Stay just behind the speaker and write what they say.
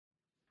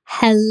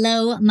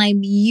Hello, my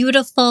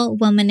beautiful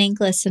Woman Inc.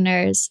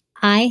 listeners.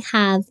 I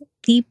have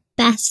the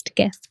best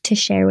gift to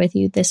share with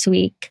you this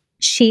week.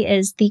 She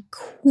is the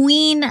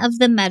queen of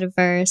the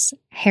metaverse,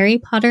 Harry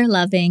Potter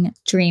loving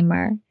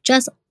dreamer.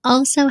 Just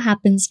also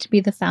happens to be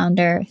the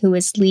founder who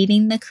is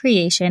leading the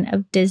creation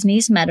of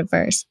Disney's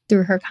metaverse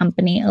through her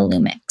company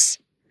Illumix.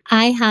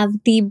 I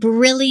have the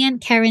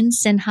brilliant Karen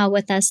Sinha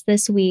with us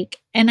this week,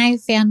 and I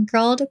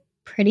fangirled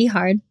pretty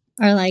hard,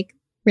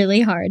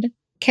 really hard.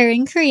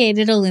 Karen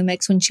created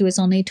Illumix when she was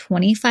only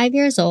 25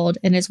 years old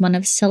and is one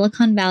of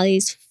Silicon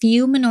Valley's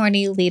few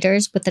minority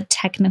leaders with a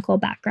technical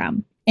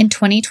background. In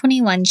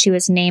 2021, she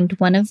was named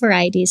one of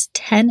Variety's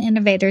 10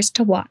 innovators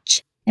to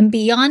watch. And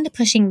beyond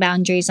pushing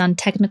boundaries on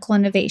technical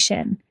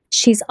innovation,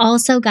 she's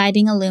also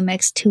guiding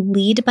Illumix to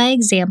lead by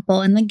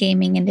example in the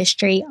gaming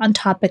industry on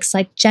topics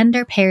like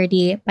gender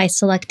parity by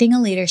selecting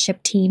a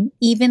leadership team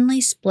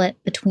evenly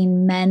split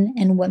between men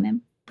and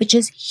women, which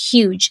is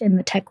huge in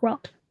the tech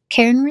world.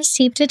 Karen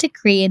received a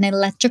degree in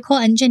electrical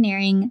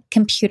engineering,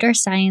 computer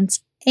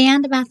science,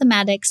 and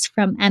mathematics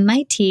from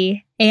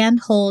MIT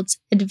and holds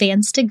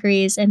advanced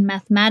degrees in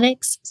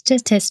mathematics,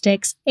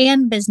 statistics,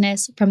 and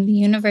business from the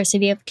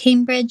University of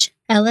Cambridge,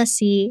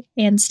 LSE,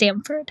 and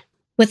Stanford.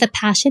 With a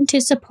passion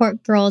to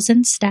support girls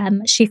in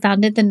STEM, she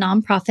founded the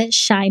nonprofit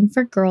Shine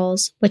for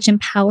Girls, which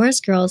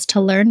empowers girls to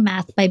learn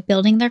math by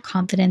building their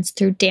confidence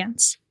through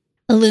dance.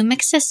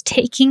 Illumix is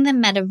taking the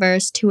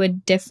metaverse to a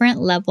different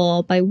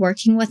level by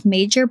working with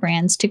major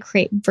brands to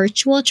create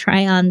virtual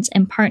try-ons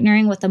and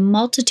partnering with a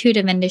multitude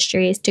of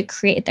industries to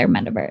create their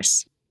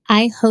metaverse.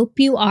 I hope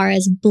you are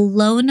as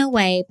blown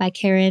away by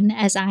Karen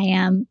as I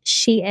am.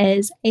 She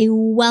is a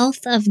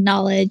wealth of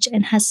knowledge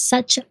and has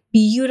such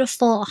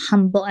beautiful,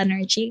 humble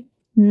energy.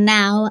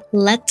 Now,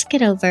 let's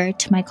get over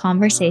to my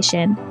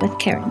conversation with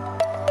Karen.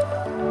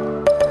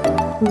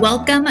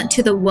 Welcome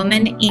to the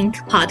Woman Inc.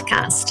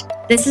 podcast.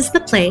 This is the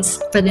place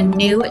for the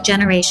new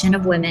generation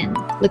of women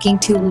looking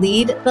to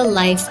lead the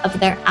life of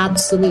their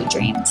absolute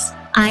dreams.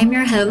 I'm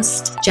your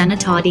host, Jenna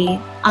Toddy,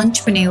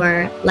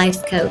 entrepreneur,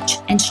 life coach,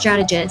 and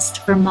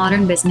strategist for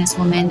modern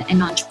businesswomen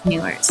and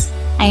entrepreneurs.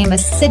 I am a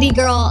city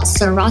girl,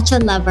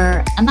 sriracha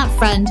lover, and that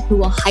friend who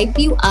will hype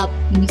you up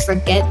when you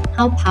forget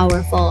how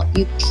powerful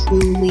you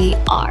truly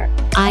are.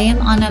 I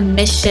am on a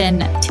mission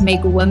to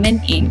make Women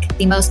Inc.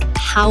 the most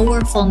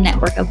powerful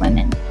network of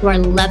women who are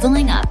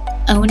leveling up,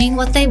 owning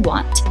what they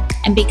want,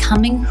 and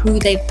becoming who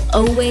they've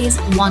always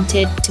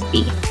wanted to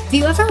be. Have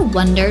you ever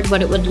wondered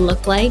what it would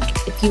look like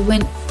if you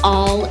went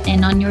all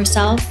in on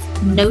yourself?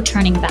 No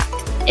turning back.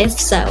 If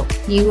so,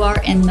 you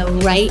are in the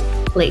right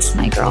place,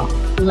 my girl.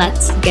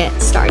 Let's get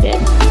started.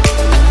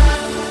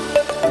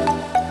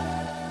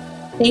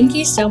 Thank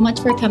you so much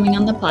for coming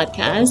on the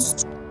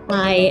podcast.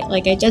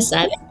 Like I just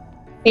said,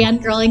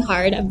 fangirling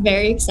hard. I'm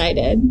very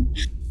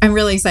excited. I'm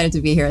really excited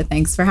to be here.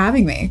 Thanks for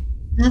having me.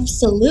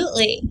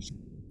 Absolutely.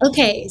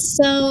 Okay,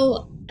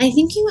 so I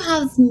think you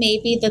have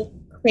maybe the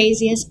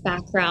craziest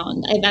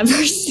background I've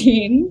ever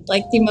seen,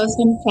 like the most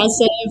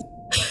impressive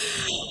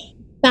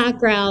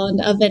background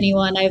of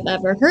anyone I've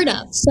ever heard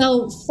of.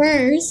 So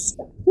first,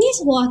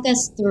 please walk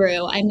us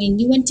through. I mean,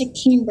 you went to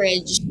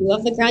Cambridge, you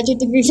have a graduate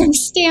degree from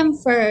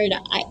Stanford,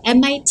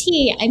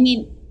 MIT. I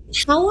mean,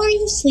 how are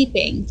you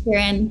sleeping,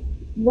 Karen?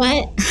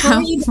 How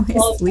are you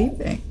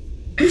sleeping?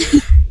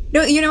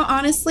 No,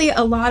 honestly,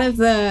 a lot of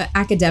the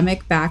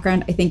academic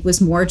background, I think,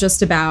 was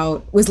less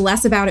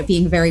about it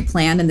being very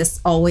planned and this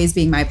always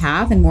being my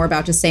path and more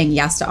about just saying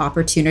yes to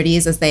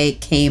opportunities as they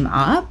came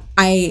up.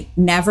 I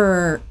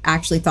never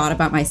actually thought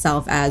about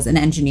myself as an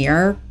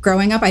engineer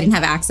growing up. I didn't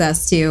have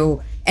access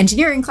to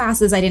engineering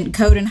classes. I didn't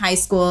code in high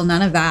school,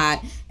 none of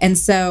that. And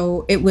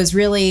so it was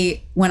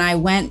really when I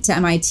went to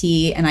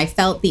MIT and I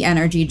felt the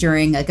energy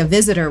during like a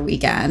visitor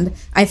weekend,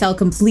 I fell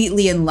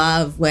completely in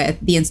love with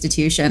the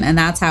institution. And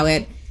that's how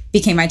it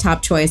became my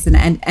top choice, and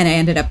I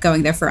ended up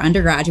going there for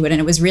undergraduate.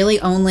 And it was really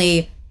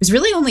only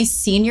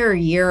senior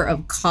year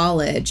of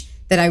college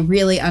that I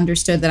really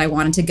understood that I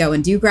wanted to go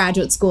and do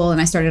graduate school. And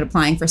I started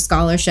applying for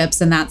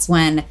scholarships. And that's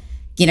when,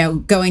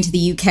 going to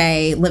the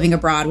UK, living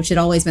abroad, which had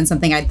always been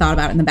something I'd thought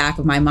about in the back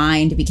of my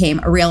mind, became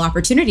a real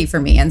opportunity for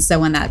me. And so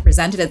when that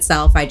presented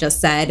itself, I just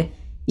said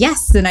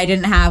yes. And I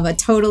didn't have a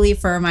totally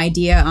firm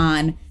idea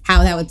on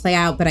how that would play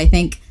out. But I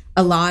think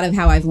a lot of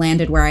how I've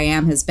landed where I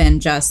am has been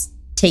just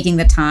taking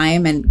the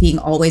time and being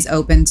always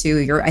open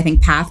to I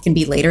think path can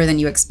be later than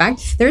you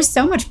expect. There's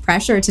so much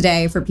pressure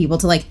today for people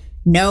to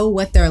know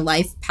what their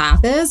life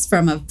path is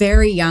from a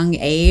very young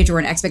age, or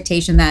an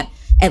expectation that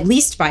at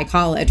least by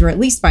college or at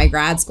least by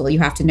grad school, you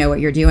have to know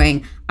what you're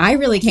doing. I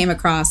really came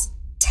across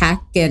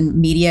tech and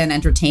media and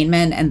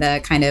entertainment and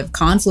the kind of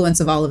confluence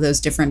of all of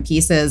those different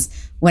pieces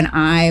when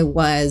I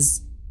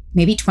was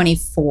maybe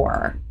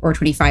 24 or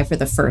 25 for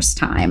the first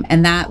time.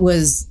 And that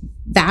was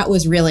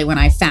really when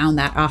I found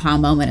that aha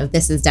moment of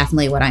this is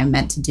definitely what I'm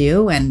meant to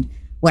do and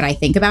what I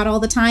think about all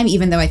the time,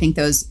 even though I think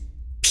those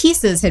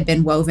pieces had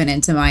been woven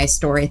into my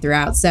story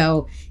throughout.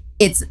 So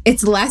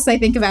it's less, I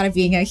think, about it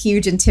being a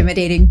huge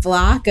intimidating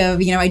block of,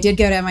 I did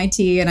go to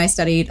MIT and I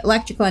studied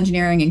electrical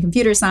engineering and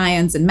computer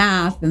science and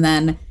math, and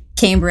then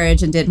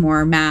Cambridge and did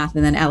more math,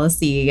 and then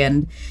LSE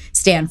and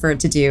Stanford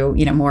to do,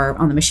 more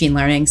on the machine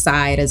learning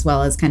side, as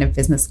well as kind of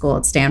business school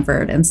at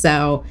Stanford. And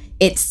so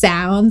it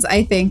sounds,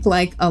 I think,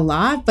 like a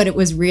lot, but it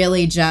was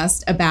really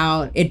just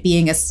about it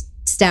being a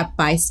step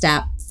by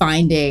step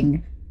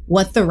finding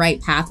what the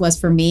right path was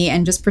for me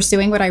and just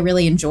pursuing what I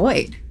really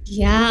enjoyed.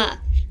 Yeah.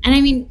 And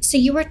I mean, so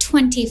you were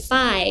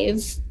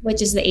 25,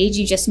 which is the age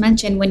you just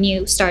mentioned when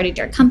you started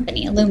your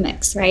company,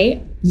 Illumix,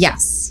 right?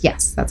 Yes,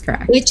 that's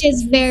correct. Which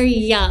is very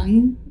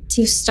young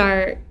to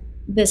start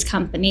this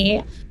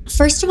company.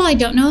 First of all, I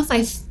don't know if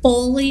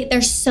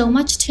there's so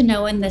much to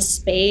know in this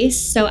space.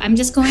 So I'm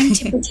just going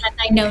to pretend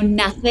I know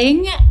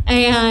nothing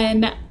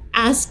and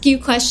ask you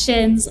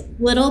questions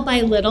little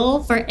by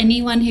little for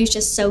anyone who's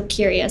just so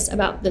curious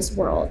about this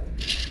world.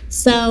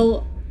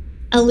 So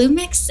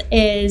Illumix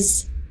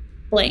is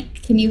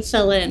blank. Can you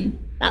fill in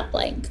that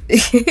blank?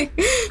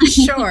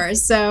 Sure.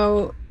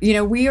 So,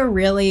 we are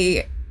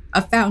really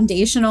a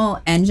foundational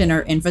engine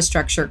or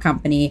infrastructure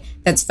company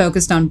that's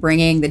focused on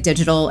bringing the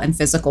digital and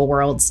physical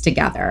worlds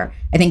together.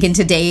 I think in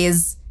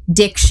today's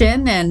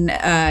diction, and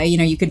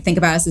you could think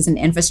about us as an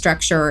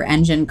infrastructure or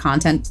engine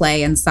content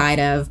play inside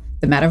of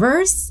the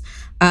metaverse.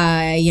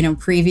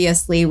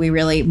 Previously we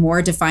really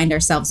more defined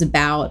ourselves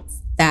about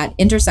that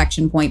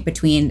intersection point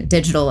between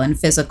digital and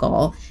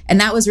physical. And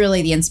that was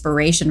really the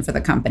inspiration for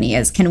the company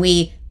is, can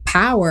we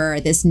power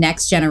this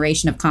next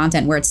generation of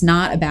content where it's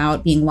not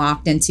about being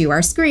locked into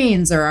our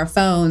screens or our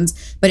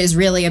phones, but is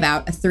really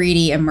about a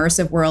 3D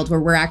immersive world where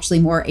we're actually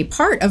more a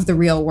part of the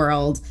real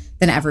world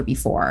than ever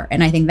before.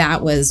 And I think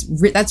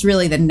that's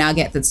really the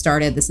nugget that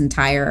started this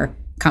entire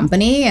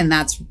company. And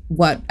that's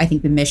what I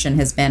think the mission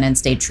has been and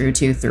stayed true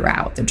to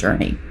throughout the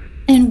journey.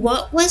 And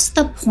what was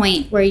the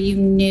point where you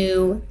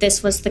knew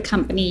this was the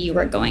company you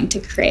were going to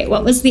create?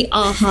 What was the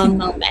aha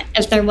moment,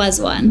 if there was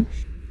one?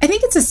 I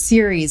think it's a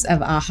series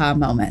of aha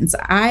moments.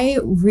 I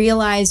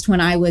realized when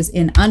I was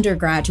in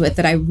undergraduate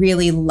that I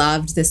really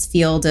loved this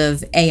field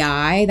of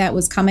AI that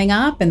was coming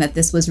up, and that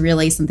this was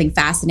really something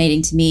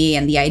fascinating to me,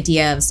 and the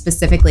idea of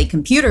specifically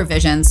computer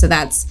vision. So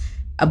that's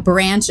a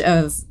branch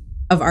of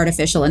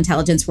artificial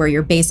intelligence where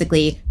you're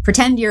basically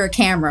pretend you're a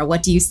camera.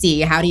 What do you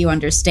see? How do you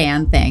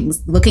understand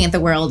things? Looking at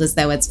the world as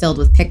though it's filled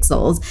with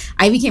pixels.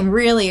 I became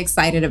really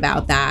excited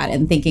about that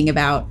and thinking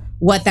about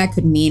what that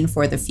could mean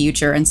for the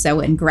future. And so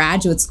in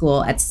graduate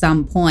school, at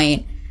some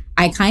point,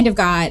 I kind of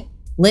got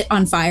lit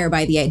on fire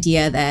by the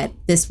idea that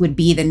this would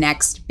be the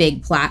next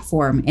big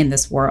platform in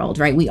this world,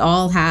 right? We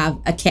all have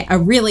a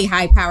really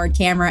high-powered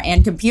camera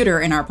and computer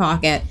in our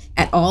pocket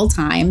at all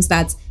times.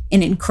 That's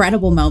an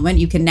incredible moment.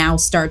 You can now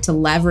start to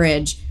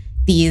leverage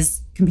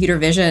these computer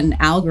vision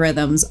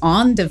algorithms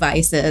on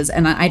devices.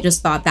 And I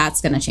just thought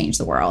that's going to change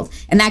the world.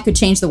 And that could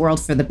change the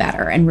world for the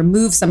better and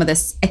remove some of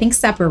this, I think,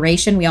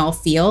 separation we all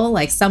feel.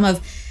 Like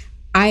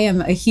I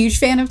am a huge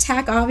fan of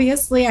tech,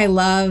 obviously. I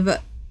love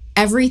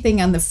everything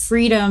and the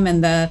freedom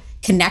and the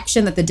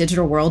connection that the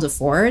digital world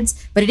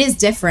affords. But it is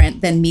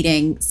different than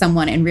meeting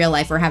someone in real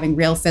life or having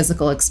real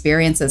physical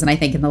experiences. And I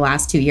think in the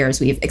last 2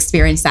 years, we've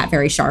experienced that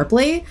very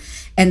sharply.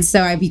 And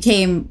so I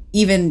became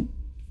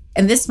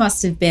and this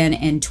must have been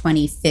in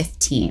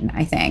 2015,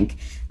 I think.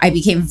 I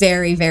became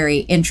very, very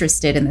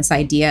interested in this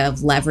idea of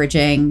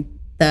leveraging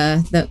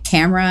the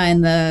camera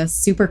and the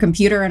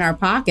supercomputer in our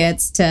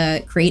pockets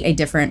to create a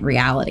different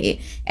reality.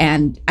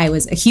 And I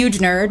was a huge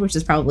nerd, which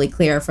is probably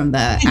clear from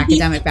the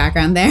academic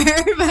background there,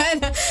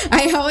 but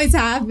I always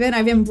have been.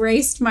 I've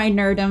embraced my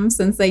nerdom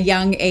since a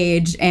young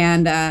age.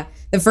 And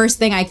the first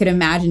thing I could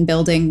imagine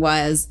building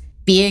was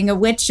being a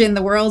witch in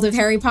the world of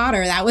Harry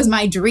Potter. That was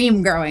my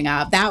dream growing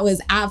up. That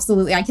was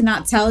absolutely, I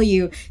cannot tell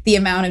you the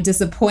amount of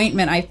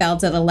disappointment I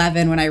felt at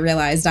 11 when I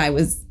realized I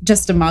was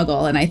just a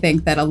muggle. And I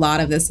think that a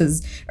lot of this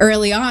is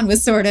early on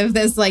was sort of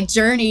this like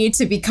journey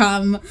to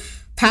become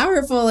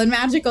powerful and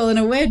magical and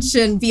a witch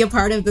and be a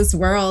part of this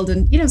world.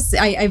 And,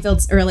 I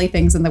built early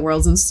things in the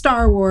worlds of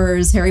Star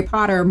Wars, Harry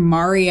Potter,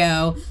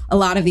 Mario, a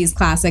lot of these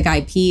classic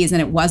IPs. And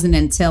it wasn't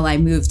until I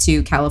moved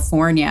to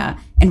California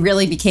and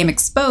really became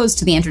exposed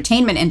to the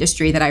entertainment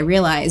industry that I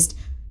realized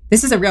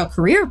this is a real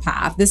career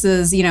path. This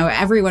is,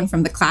 everyone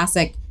from the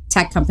classic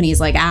tech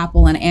companies like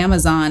Apple and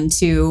Amazon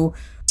to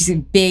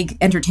big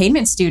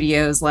entertainment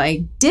studios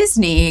like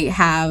Disney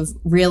have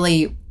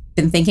really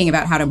been thinking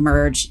about how to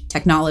merge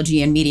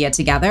technology and media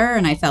together.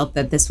 And I felt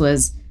that this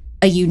was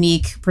a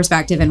unique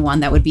perspective and one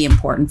that would be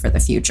important for the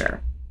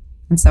future.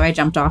 And so I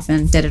jumped off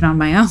and did it on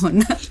my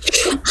own.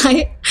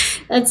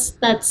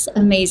 That's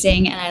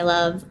amazing.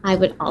 And I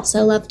would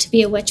also love to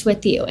be a witch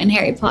with you in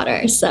Harry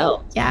Potter.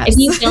 So yes. If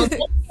you build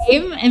this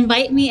game,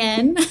 invite me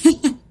in.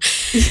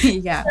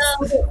 Yeah.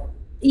 So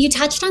you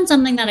touched on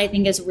something that I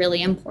think is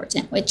really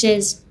important, which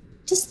is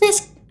just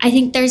this. I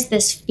think there's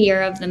this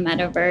fear of the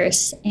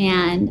metaverse,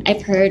 and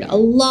I've heard a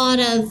lot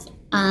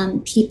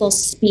of people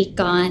speak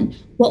on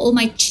what will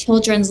my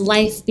children's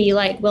life be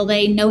like? Will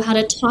they know how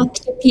to talk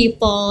to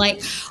people?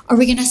 Like, are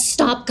we going to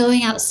stop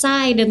going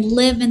outside and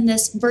live in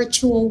this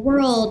virtual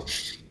world?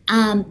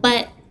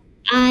 But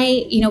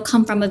I,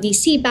 come from a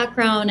VC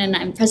background, and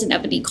I'm president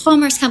of an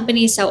e-commerce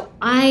company, so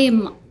I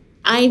am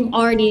I'm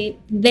already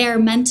there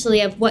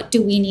mentally of what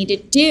do we need to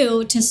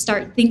do to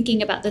start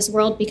thinking about this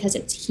world because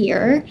it's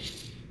here.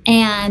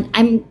 And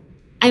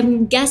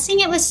I'm guessing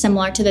it was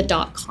similar to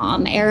the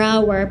 .com era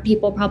where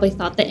people probably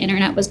thought the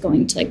internet was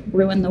going to like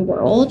ruin the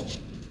world.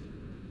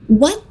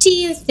 What do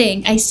you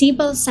think? I see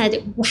both sides.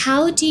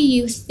 How do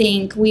you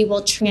think we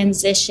will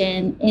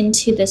transition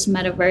into this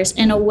metaverse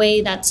in a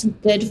way that's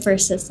good for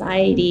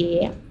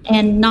society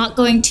and not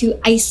going to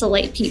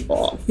isolate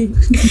people?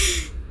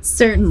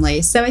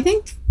 Certainly. So I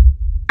think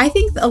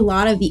a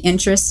lot of the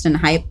interest and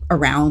hype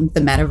around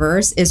the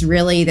metaverse is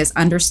really this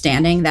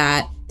understanding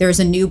that there's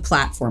a new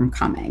platform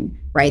coming,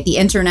 right? The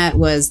internet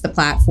was the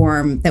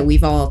platform that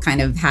we've all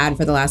kind of had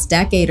for the last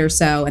decade or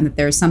so, and that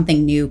there's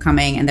something new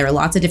coming, and there are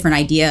lots of different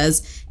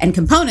ideas and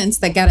components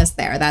that get us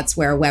there. That's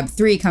where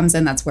Web3 comes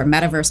in. That's where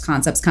metaverse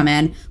concepts come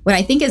in. What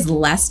I think is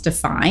less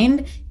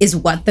defined is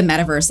what the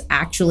metaverse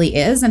actually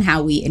is and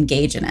how we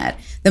engage in it.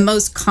 The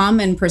most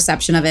common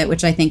perception of it,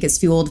 which I think is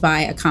fueled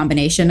by a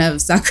combination of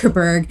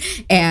Zuckerberg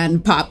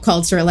and pop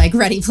culture like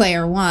Ready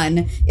Player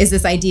One, is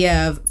this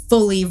idea of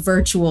fully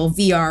virtual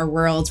VR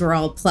worlds. We're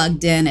all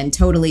plugged in and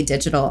totally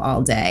digital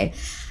all day.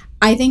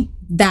 I think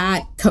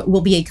that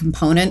will be a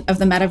component of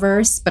the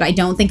metaverse, but I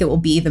don't think it will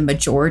be the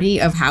majority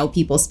of how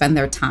people spend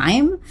their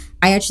time.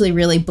 I actually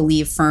really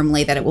believe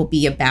firmly that it will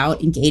be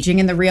about engaging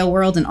in the real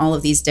world and all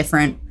of these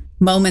different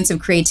moments of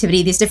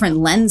creativity, these different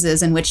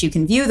lenses in which you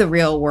can view the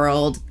real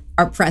world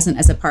are present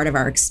as a part of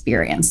our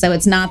experience. So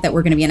it's not that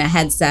we're going to be in a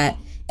headset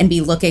and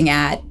be looking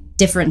at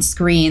different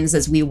screens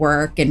as we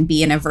work and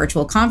be in a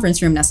virtual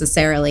conference room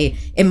necessarily.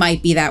 It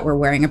might be that we're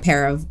wearing a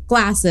pair of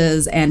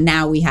glasses and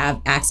now we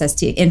have access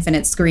to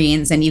infinite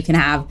screens, and you can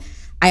have,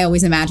 I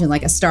always imagine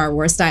like a Star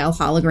Wars style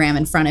hologram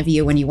in front of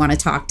you when you want to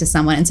talk to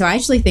someone. And so I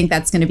actually think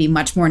that's going to be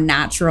much more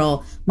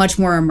natural, much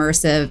more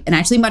immersive, and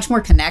actually much more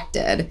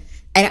connected.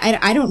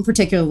 I don't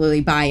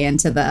particularly buy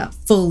into the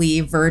fully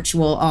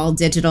virtual, all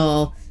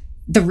digital,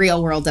 the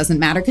real world doesn't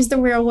matter, because the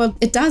real world,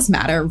 it does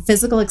matter.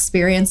 Physical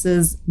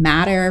experiences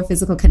matter,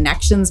 physical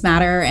connections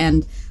matter.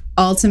 And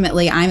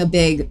ultimately, I'm a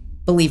big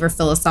believer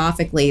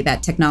philosophically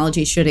that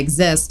technology should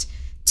exist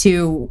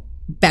to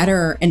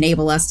better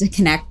enable us to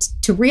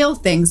connect to real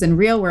things and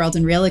real world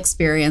and real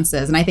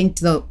experiences. And I think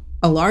to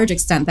a large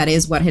extent, that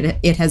is what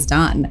it has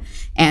done.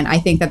 And I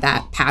think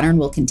that pattern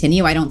will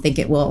continue. I don't think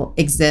it will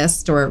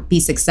exist or be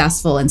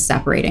successful in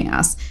separating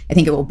us. I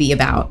think it will be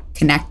about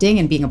connecting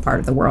and being a part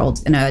of the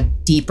world in a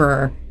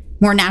deeper,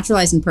 more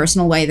naturalized and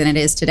personal way than it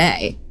is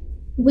today.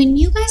 When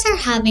you guys are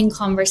having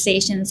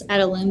conversations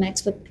at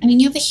Illumix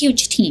you have a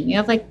huge team. You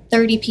have like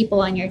 30 people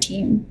on your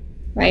team,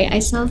 right? I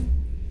saw.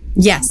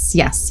 Yes.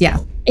 Yeah.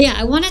 Yeah,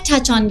 I want to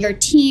touch on your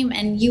team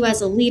and you as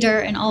a leader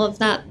and all of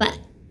that, but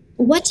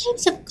what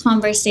types of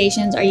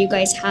conversations are you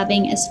guys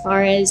having as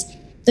far as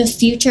the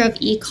future of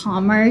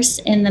e-commerce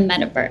in the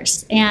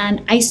metaverse?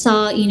 And I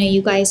saw,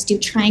 you guys do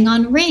trying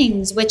on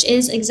rings, which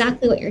is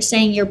exactly what you're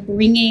saying. You're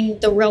bringing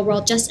the real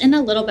world just in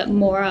a little bit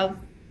more of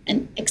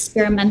an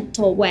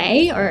experimental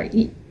way, or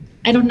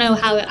I don't know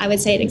how I would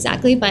say it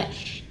exactly, but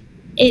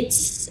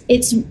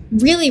it's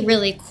really,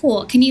 really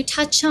cool. Can you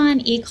touch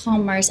on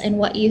e-commerce and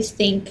what you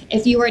think,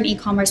 if you were an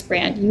e-commerce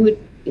brand, you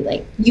would be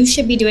like, you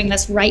should be doing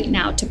this right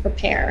now to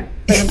prepare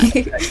for the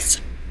metaverse?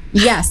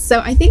 Yes. So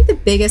I think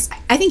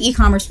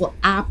e-commerce will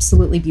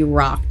absolutely be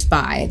rocked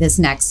by this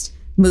next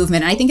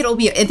movement. And I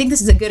think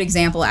this is a good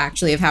example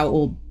actually of how it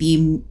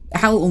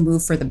will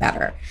move for the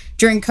better.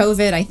 During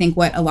COVID, I think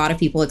what a lot of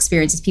people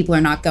experience is people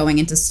are not going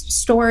into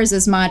stores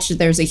as much.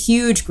 There's a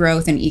huge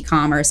growth in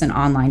e-commerce and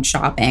online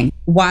shopping.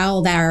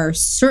 While there are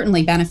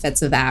certainly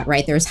benefits of that,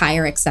 right? There's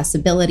higher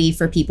accessibility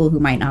for people who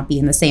might not be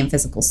in the same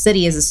physical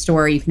city as a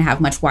store. You can have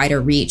much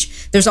wider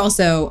reach. There's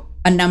also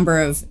a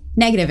number of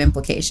negative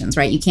implications,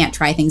 right? You can't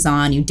try things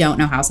on. You don't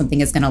know how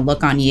something is going to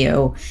look on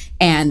you.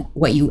 And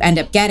what you end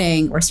up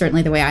getting, or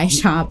certainly the way I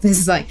shop,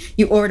 is like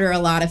you order a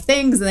lot of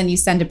things and then you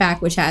send it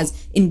back, which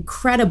has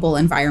incredible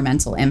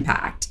environmental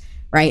impact,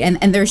 right?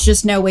 And there's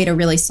just no way to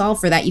really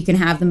solve for that. You can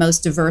have the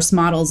most diverse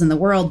models in the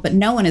world, but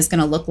no one is going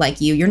to look like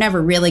you. You're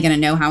never really going to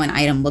know how an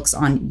item looks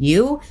on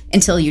you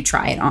until you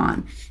try it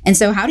on. And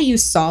so how do you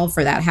solve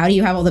for that? How do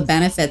you have all the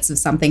benefits of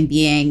something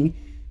being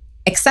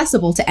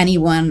accessible to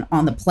anyone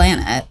on the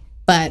planet,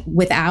 but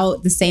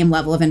without the same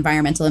level of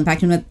environmental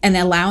impact and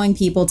allowing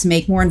people to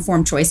make more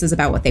informed choices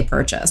about what they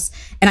purchase?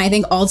 And I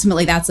think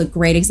ultimately that's a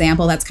great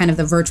example. That's kind of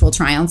the virtual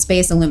try-on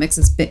space. Illumix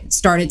has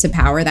started to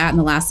power that in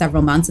the last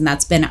several months, and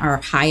that's been our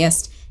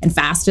highest and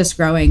fastest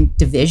growing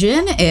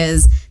division,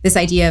 is this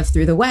idea of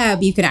through the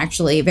web, you can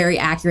actually very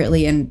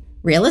accurately and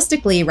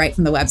realistically, right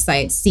from the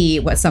website, see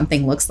what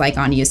something looks like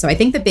on you. So I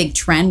think the big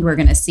trend we're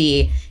going to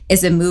see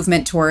is a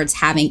movement towards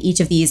having each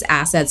of these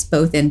assets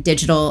both in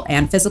digital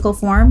and physical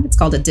form. It's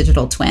called a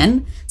digital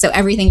twin. So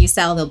everything you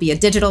sell, there'll be a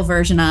digital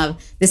version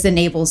of. This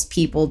enables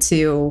people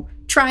to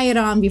try it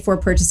on before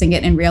purchasing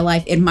it in real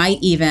life. It might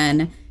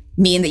even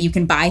mean that you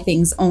can buy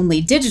things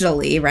only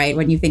digitally, right?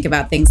 When you think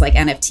about things like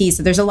NFTs.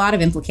 So there's a lot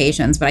of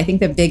implications, but I think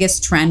the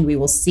biggest trend we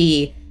will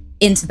see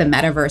into the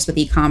metaverse with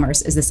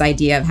e-commerce is this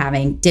idea of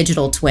having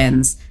digital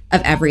twins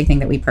of everything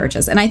that we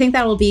purchase. And I think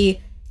that will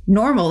be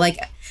normal. Like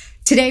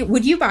today,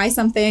 would you buy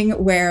something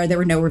where there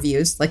were no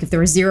reviews? Like if there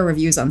were 0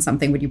 reviews on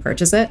something, would you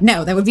purchase it?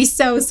 No, that would be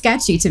so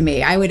sketchy to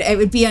me. It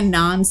would be a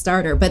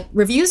non-starter, but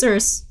reviews are,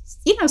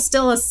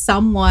 still a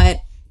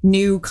somewhat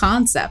new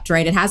concept,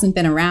 right? It hasn't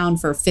been around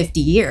for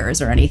 50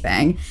 years or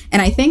anything.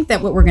 And I think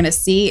that what we're going to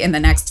see in the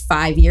next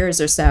 5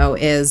 years or so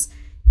is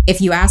if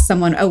you ask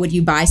someone, oh, would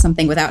you buy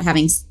something without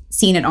having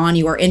seen it on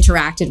you or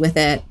interacted with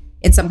it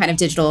in some kind of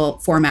digital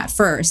format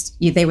first,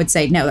 they would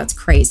say, no, that's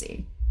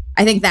crazy.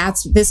 I think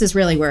this is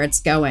really where it's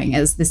going,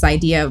 is this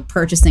idea of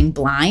purchasing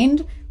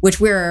blind, which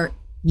we're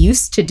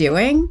used to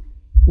doing,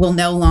 will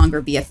no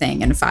longer be a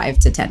thing in 5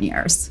 to 10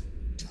 years.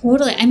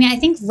 Totally. I mean, I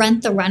think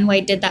Rent the Runway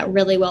did that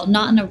really well,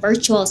 not in a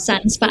virtual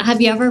sense, but have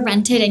you ever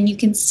rented and you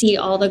can see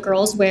all the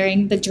girls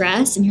wearing the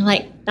dress and you're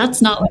like, that's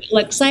not what it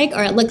looks like,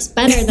 or it looks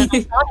better than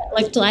I thought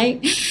it looked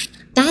like.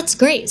 That's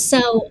great.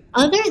 So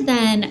other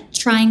than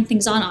trying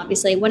things on,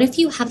 obviously, what if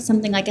you have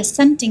something like a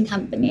scenting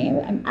company?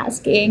 I'm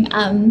asking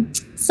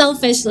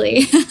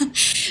selfishly,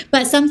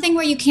 but something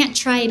where you can't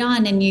try it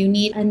on and you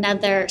need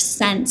another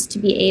sense to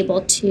be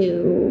able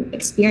to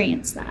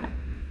experience that.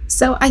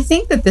 So I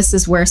think that this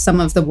is where some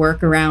of the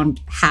work around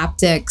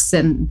haptics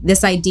and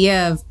this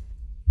idea of,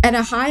 at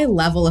a high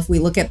level, if we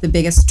look at the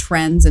biggest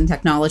trends in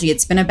technology,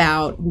 it's been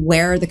about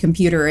where the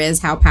computer is,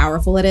 how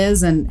powerful it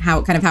is, and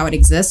how it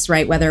exists,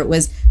 right? Whether it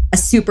was a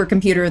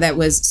supercomputer that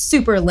was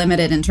super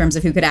limited in terms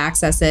of who could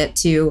access it,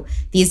 to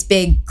these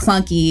big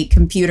clunky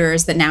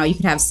computers that now you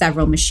could have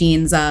several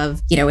machines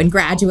of, in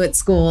graduate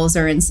schools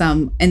or in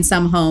some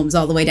homes,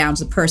 all the way down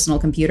to personal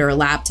computer, or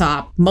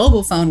laptop,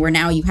 mobile phone, where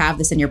now you have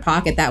this in your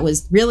pocket. That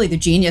was really the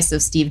genius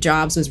of Steve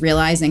Jobs, was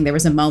realizing there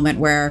was a moment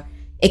where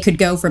it could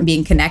go from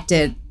being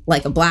connected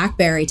like a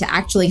BlackBerry to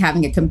actually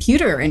having a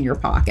computer in your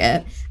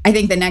pocket. I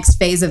think the next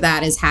phase of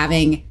that is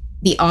having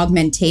the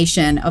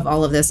augmentation of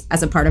all of this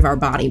as a part of our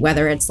body,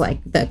 whether it's like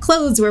the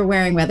clothes we're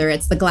wearing, whether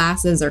it's the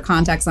glasses or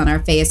contacts on our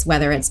face,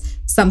 whether it's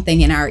something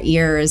in our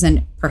ears,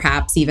 and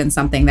perhaps even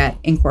something that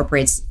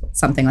incorporates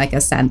something like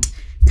a scent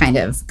kind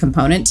of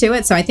component to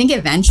it. So I think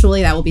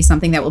eventually that will be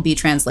something that will be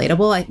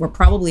translatable. We're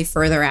probably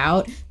further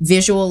out.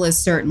 Visual is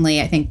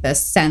certainly, I think, the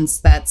sense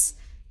that's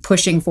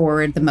pushing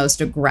forward the most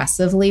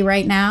aggressively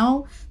right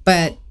now.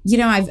 But,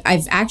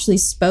 I've actually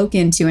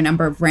spoken to a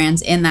number of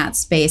brands in that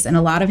space, and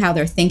a lot of how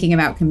they're thinking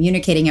about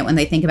communicating it when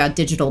they think about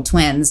digital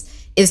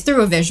twins is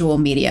through a visual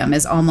medium,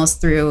 is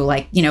almost through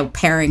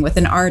pairing with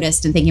an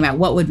artist and thinking about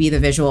what would be the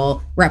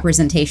visual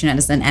representation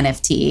as an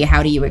NFT.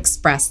 How do you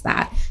express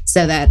that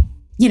so that,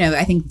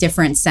 I think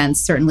different scents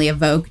certainly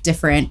evoke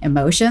different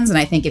emotions. And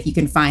I think if you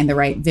can find the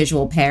right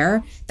visual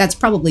pair, that's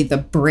probably the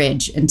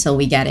bridge until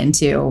we get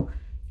into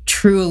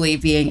truly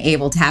being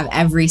able to have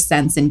every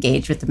sense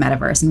engaged with the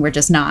metaverse. And we're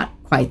just not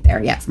quite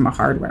there yet from a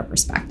hardware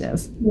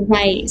perspective.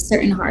 Right.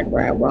 Certain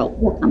hardware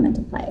will come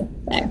into play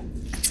there.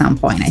 At some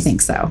point, I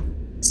think so.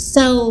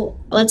 So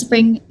let's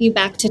bring you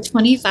back to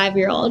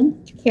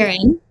 25-year-old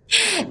Karen.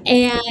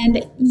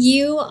 And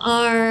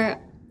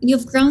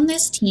you've grown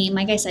this team,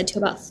 like I said, to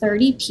about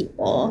 30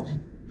 people.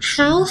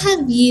 How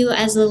have you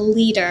as a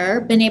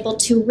leader been able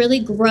to really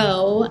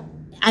grow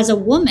as a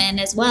woman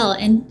as well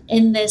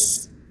in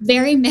this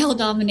very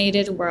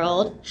male-dominated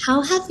world?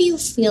 How have you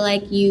feel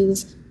like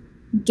you've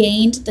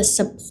gained the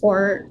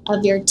support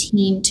of your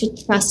team to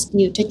trust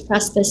you, to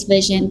trust this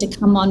vision, to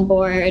come on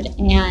board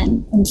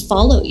and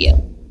follow you?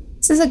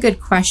 This is a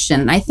good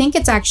question. I think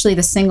it's actually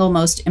the single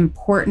most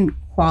important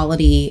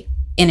quality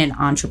in an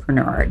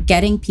entrepreneur,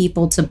 getting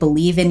people to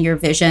believe in your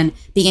vision,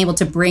 being able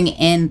to bring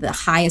in the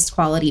highest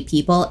quality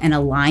people and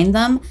align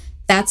them.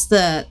 That's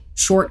the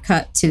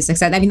shortcut to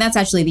success. I mean, that's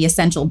actually the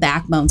essential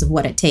backbones of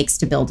what it takes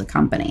to build a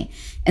company.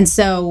 And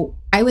so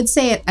I would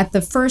say at the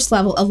first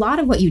level, a lot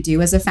of what you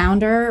do as a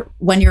founder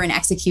when you're in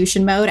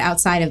execution mode,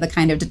 outside of the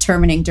kind of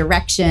determining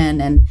direction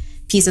and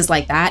pieces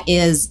like that,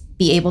 is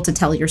be able to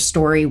tell your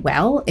story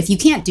well. If you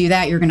can't do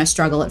that, you're going to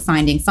struggle at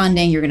finding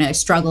funding. You're going to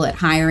struggle at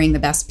hiring the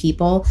best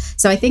people.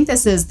 So I think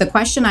this is the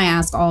question I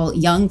ask all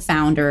young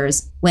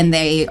founders when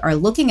they are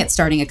looking at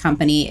starting a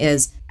company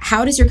is,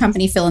 how does your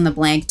company fill in the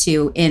blank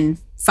to, in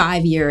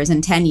 5 years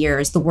and 10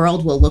 years, the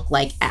world will look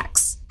like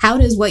X? How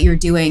does what you're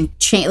doing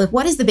change? Like,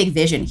 what is the big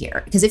vision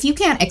here? Because if you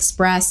can't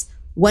express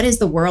what is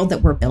the world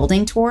that we're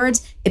building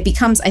towards, it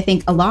becomes, I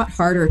think, a lot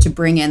harder to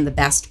bring in the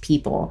best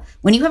people.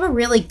 When you have a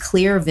really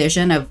clear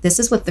vision of this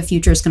is what the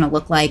future is going to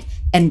look like,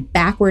 and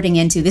backwarding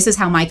into this is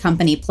how my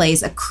company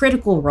plays a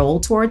critical role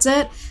towards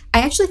it, I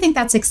actually think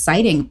that's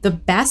exciting. The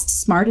best,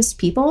 smartest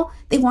people,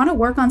 they want to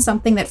work on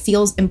something that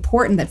feels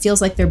important, that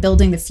feels like they're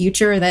building the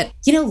future, that,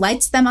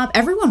 lights them up.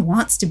 Everyone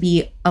wants to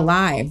be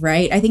alive,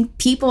 right? I think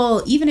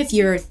people, even if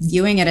you're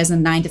viewing it as a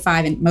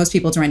 9-to-5, and most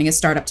people joining a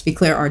startup, to be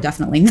clear, are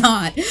definitely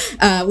not,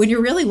 when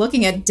you're really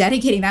looking at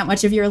dedicating that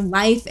much of your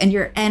life and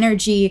your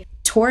energy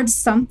towards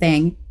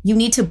something, you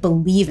need to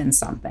believe in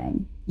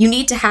something. You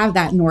need to have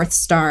that North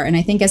Star. And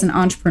I think as an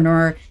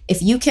entrepreneur,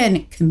 if you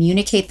can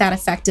communicate that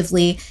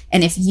effectively,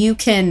 and if you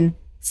can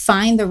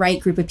find the right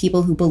group of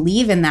people who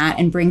believe in that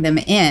and bring them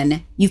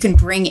in, you can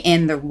bring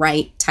in the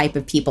right type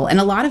of people. And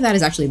a lot of that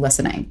is actually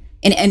listening.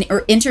 In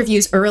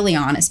interviews early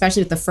on,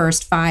 especially with the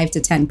first 5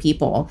 to 10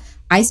 people,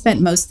 I spent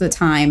most of the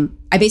time,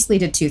 I basically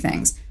did 2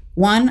 things.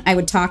 One, I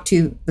would talk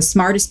to the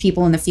smartest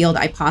people in the field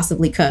I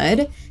possibly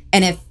could.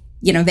 And if,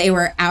 they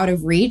were out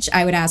of reach,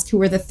 I would ask,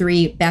 who are the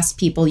 3 best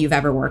people you've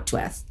ever worked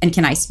with? And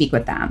can I speak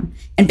with them?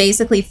 And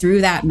basically through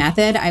that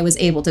method, I was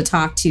able to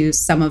talk to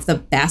some of the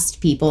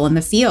best people in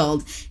the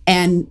field.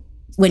 And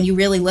when you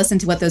really listen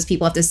to what those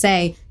people have to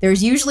say,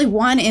 there's usually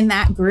one in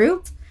that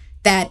group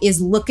that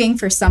is looking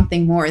for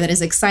something more, that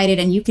is excited,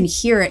 and you can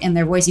hear it in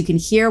their voice. You can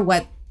hear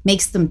what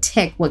makes them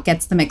tick, what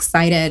gets them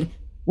excited,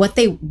 what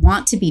they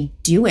want to be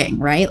doing,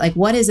 right? Like,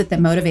 what is it that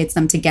motivates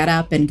them to get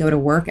up and go to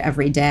work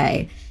every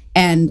day?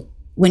 And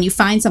when you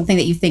find something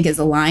that you think is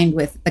aligned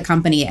with the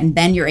company, and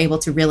then you're able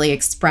to really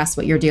express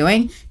what you're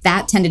doing,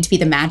 that tended to be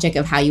the magic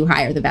of how you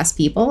hire the best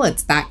people.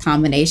 It's that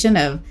combination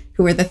of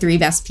who are the 3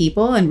 best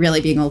people and really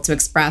being able to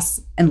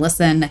express and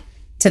listen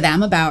to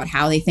them about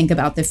how they think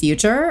about the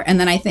future. And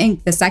then I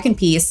think the second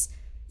piece,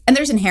 and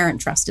there's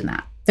inherent trust in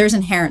that. There's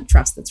inherent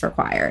trust that's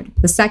required.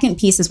 The second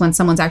piece is when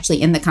someone's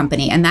actually in the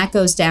company, and that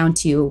goes down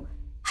to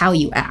how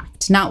you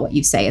act, not what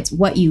you say. It's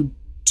what you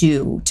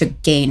do to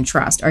gain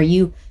trust. Are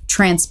you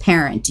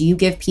transparent? Do you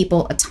give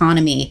people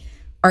autonomy?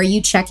 Are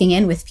you checking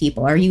in with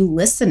people? Are you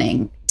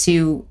listening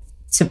to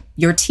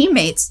your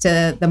teammates,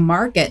 to the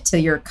market, to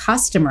your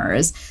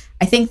customers?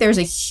 I think there's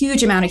a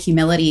huge amount of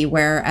humility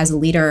where, as a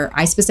leader,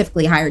 I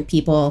specifically hired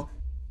people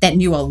that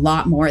knew a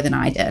lot more than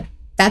I did.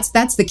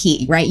 That's the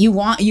key, right? You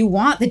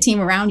want the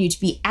team around you to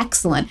be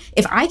excellent.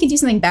 If I can do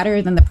something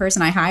better than the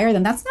person I hire,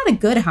 then that's not a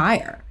good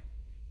hire.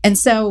 And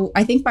so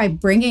I think by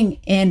bringing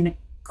in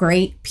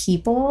great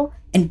people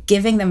and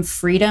giving them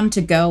freedom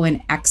to go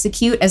and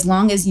execute, as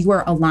long as you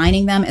are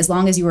aligning them, as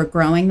long as you are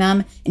growing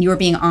them, and you are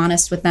being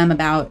honest with them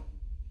about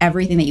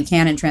everything that you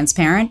can and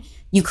transparent,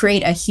 you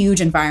create a huge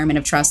environment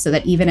of trust so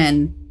that even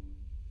in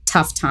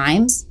tough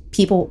times,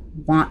 people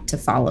want to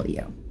follow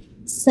you.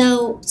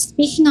 So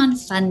speaking on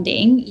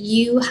funding,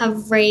 you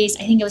have raised,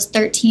 I think it was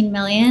 13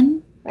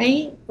 million,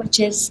 right?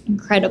 Which is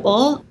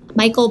incredible.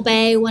 Michael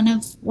Bay, one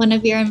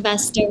of your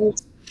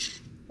investors,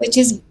 which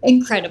is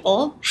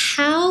incredible.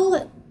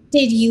 How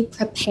did you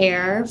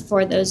prepare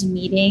for those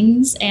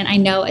meetings? And I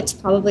know it's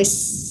probably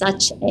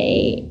such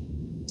a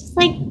just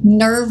like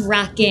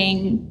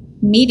nerve-wracking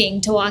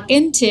meeting to walk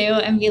into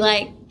and be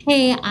like,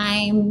 hey,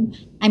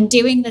 I'm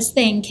doing this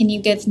thing. Can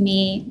you give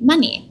me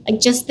money? Like,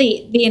 just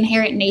the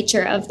inherent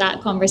nature of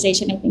that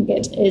conversation, I think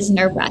it is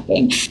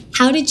nerve-wracking.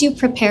 How did you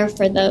prepare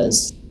for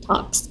those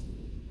talks?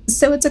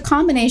 So it's a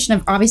combination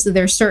of, obviously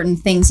there's certain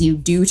things you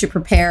do to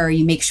prepare.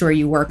 You make sure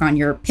you work on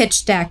your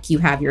pitch deck, you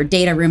have your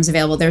data rooms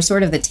available. There's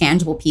sort of the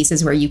tangible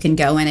pieces where you can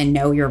go in and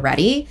know you're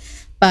ready.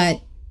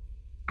 But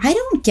I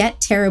don't get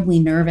terribly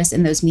nervous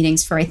in those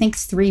meetings for, I think,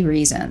 3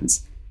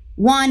 reasons.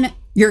 One,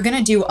 you're going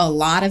to do a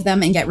lot of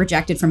them and get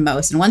rejected from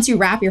most. And once you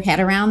wrap your head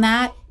around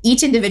that,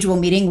 each individual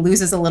meeting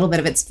loses a little bit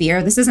of its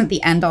fear. This isn't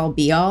the end all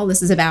be all.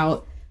 This is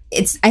about,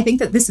 I think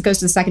that this goes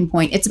to the second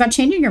point. It's about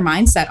changing your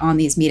mindset on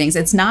these meetings.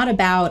 It's not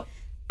about,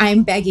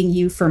 I'm begging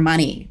you for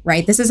money,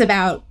 right? This is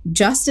about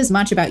just as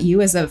much about you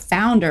as a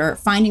founder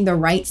finding the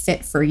right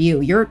fit for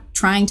you. You're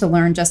trying to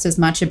learn just as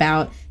much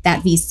about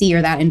that VC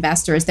or that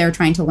investor as they're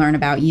trying to learn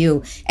about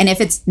you. And if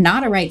it's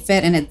not a right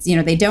fit and it's,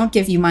 they don't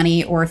give you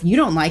money, or if you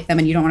don't like them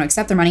and you don't want to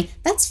accept their money,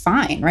 that's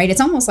fine, right?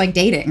 It's almost like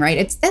dating, right?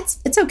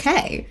 It's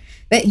okay.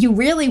 That you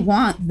really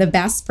want the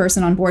best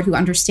person on board who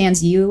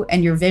understands you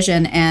and your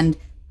vision. And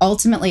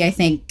ultimately, I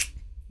think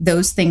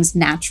those things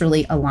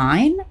naturally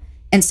align.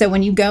 And so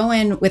when you go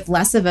in with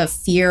less of a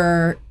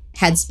fear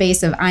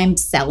headspace of I'm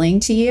selling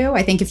to you,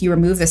 I think if you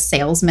remove the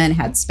salesman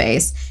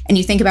headspace and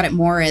you think about it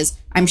more as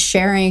I'm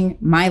sharing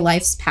my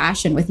life's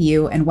passion with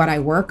you and what I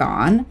work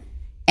on,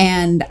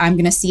 and I'm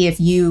going to see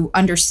if you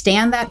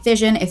understand that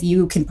vision, if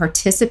you can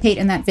participate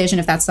in that vision,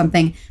 if that's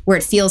something where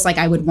it feels like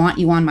I would want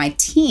you on my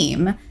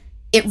team,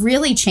 it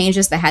really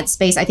changes the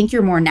headspace. I think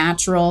you're more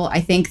natural.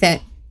 I think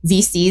that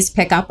VCs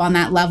pick up on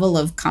that level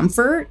of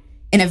comfort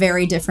in a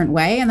very different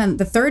way. And then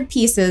the third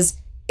piece is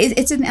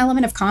it's an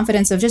element of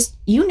confidence of just,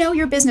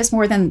 your business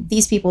more than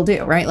these people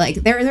do, right? Like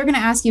they're going to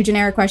ask you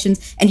generic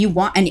questions, and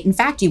in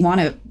fact, you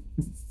want to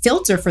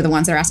filter for the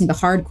ones that are asking the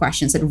hard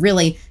questions that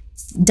really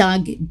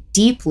dug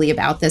deeply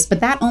about this. But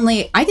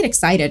I get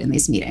excited in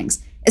these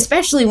meetings,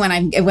 especially when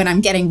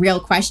I'm getting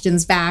real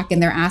questions back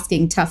and they're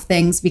asking tough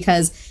things,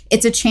 because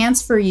it's a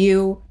chance for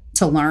you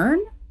to learn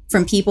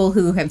from people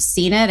who have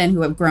seen it and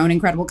who have grown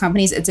incredible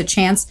companies. It's a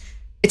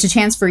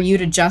chance for you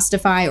to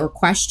justify or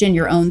question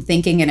your own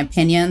thinking and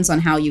opinions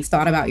on how you've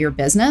thought about your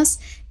business.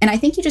 And I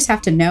think you just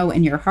have to know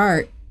in your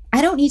heart,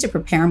 I don't need to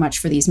prepare much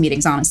for these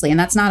meetings, honestly. And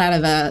that's not out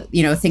of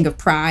a thing of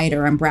pride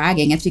or I'm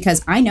bragging. It's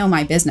because I know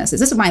my business.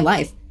 This is my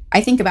life.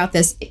 I think about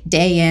this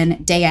day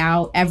in, day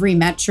out, every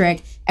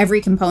metric,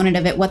 every component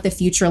of it, what the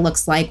future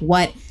looks like,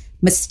 what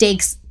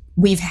mistakes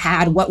we've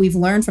had, what we've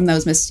learned from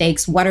those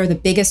mistakes, what are the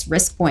biggest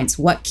risk points,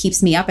 what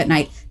keeps me up at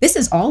night. This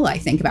is all I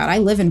think about. I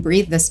live and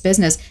breathe this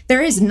business.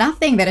 There is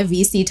nothing that a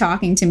VC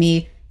talking to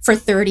me for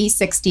 30,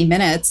 60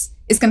 minutes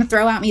is going to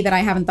throw at me that I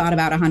haven't thought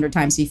about 100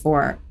 times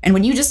before. And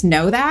when you just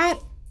know that,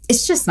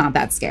 it's just not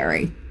that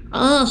scary.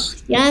 Oh,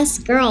 yes,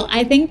 girl.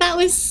 I think that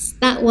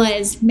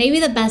was maybe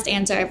the best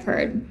answer I've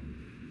heard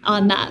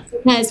on that,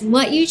 because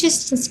what you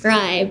just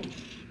described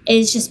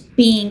is just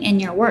being in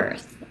your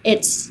worth.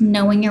 It's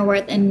knowing your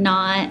worth and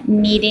not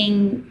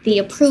needing the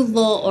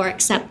approval or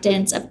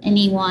acceptance of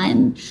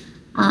anyone.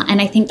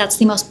 And I think that's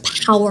the most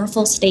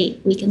powerful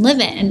state we can live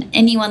in. And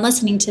anyone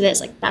listening to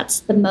this, like, that's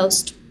the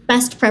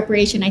best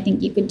preparation I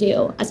think you could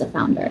do as a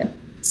founder.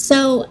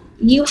 So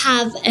you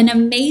have an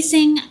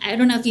amazing, I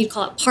don't know if you'd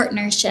call it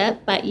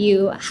partnership, but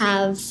you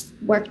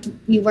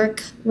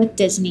work with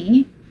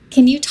Disney.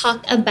 Can you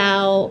talk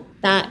about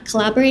that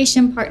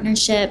collaboration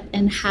partnership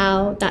and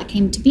how that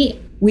came to be?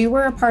 We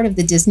were a part of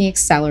the Disney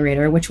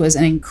Accelerator, which was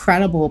an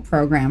incredible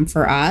program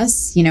for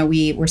us. You know,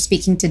 we were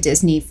speaking to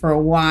Disney for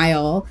a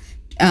while,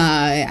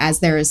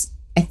 as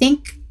I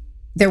think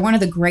they're one of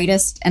the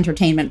greatest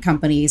entertainment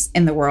companies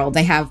in the world.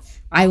 They have,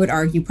 I would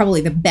argue,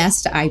 probably the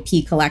best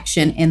IP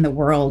collection in the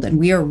world. And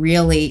we are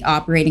really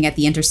operating at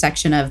the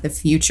intersection of the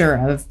future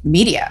of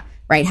media,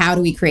 right? How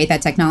do we create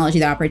that technology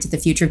that operates at the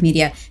future of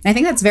media? And I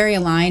think that's very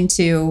aligned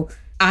to,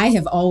 I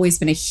have always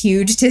been a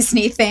huge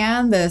Disney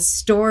fan, the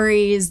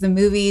stories, the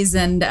movies.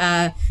 And,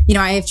 I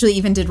actually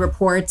even did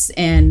reports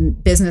in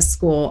business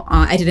school.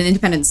 I did an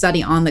independent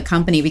study on the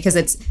company because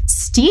it's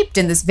steeped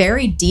in this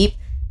very deep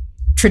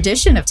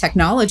tradition of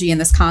technology and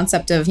this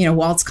concept of,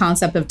 Walt's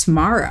concept of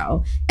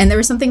tomorrow. And there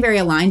was something very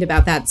aligned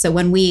about that. So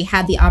when we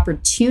had the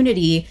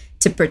opportunity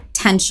to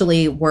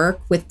potentially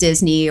work with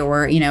Disney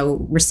or,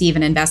 receive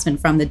an investment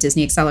from the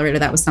Disney Accelerator,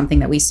 that was something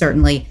that we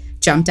certainly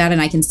jumped at.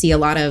 And I can see a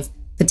lot of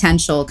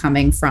potential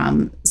coming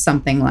from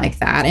something like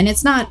that. And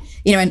it's not,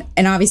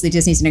 and obviously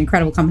Disney's an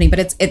incredible company,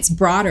 but it's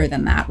broader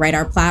than that, right?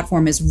 Our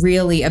platform is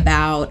really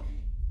about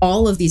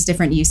all of these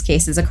different use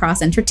cases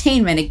across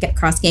entertainment,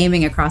 across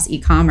gaming, across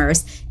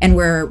e-commerce. And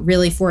we're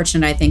really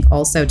fortunate, I think,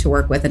 also to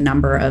work with a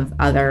number of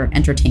other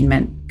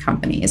entertainment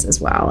companies as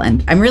well.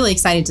 And I'm really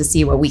excited to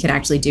see what we can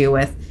actually do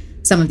with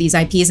some of these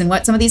IPs and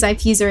what some of these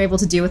IPs are able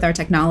to do with our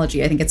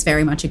technology. I think it's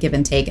very much a give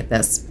and take at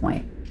this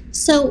point.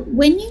 So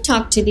when you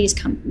talk to these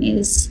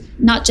companies,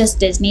 not just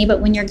Disney, but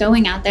when you're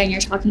going out there and you're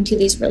talking to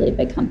these really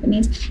big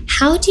companies,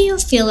 how do you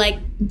feel like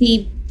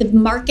the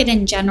market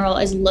in general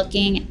is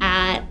looking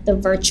at the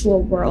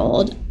virtual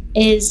world?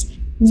 Is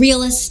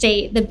real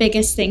estate the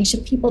biggest thing?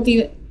 Should people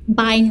be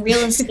buying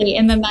real estate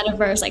in the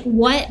metaverse? Like,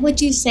 what would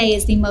you say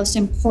is the most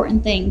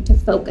important thing to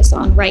focus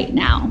on right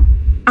now?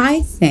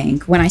 I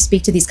think when I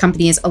speak to these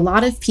companies, a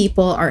lot of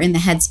people are in the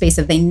headspace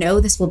of they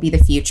know this will be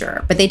the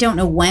future, but they don't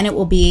know when it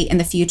will be in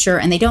the future.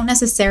 And they don't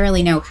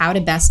necessarily know how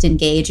to best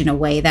engage in a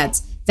way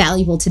that's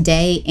valuable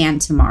today and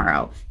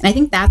tomorrow. And I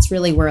think that's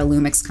really where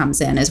Illumix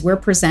comes in, is we're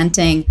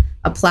presenting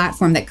a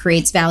platform that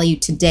creates value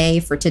today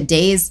for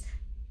today's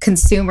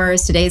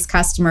consumers, today's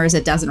customers.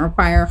 It doesn't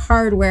require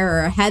hardware or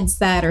a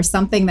headset or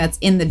something that's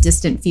in the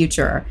distant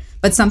future,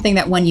 but something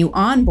that when you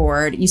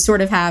onboard, you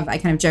sort of have, I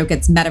kind of joke,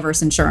 it's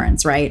metaverse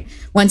insurance, right?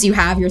 Once you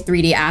have your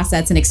 3D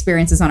assets and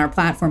experiences on our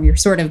platform, you're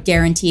sort of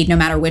guaranteed no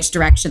matter which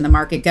direction the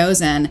market goes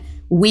in,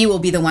 we will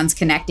be the ones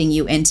connecting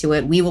you into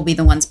it. We will be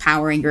the ones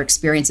powering your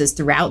experiences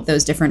throughout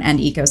those different end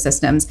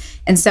ecosystems.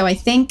 And so I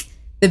think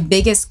the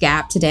biggest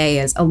gap today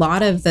is a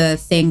lot of the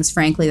things,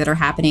 frankly, that are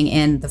happening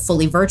in the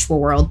fully virtual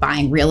world,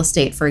 buying real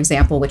estate, for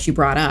example, which you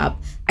brought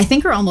up, I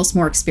think are almost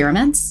more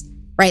experiments,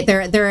 right?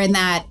 They're in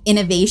that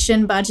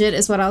innovation budget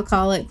is what I'll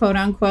call it, quote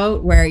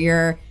unquote, where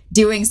you're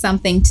doing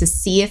something to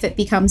see if it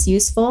becomes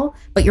useful,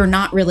 but you're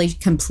not really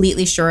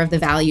completely sure of the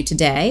value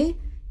today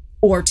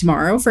or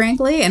tomorrow,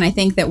 frankly. And I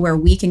think that where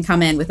we can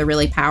come in with a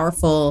really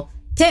powerful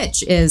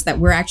pitch is that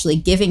we're actually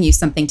giving you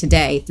something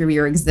today through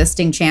your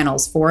existing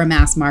channels for a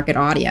mass market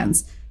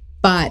audience,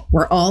 but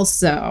we're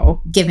also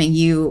giving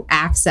you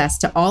access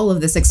to all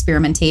of this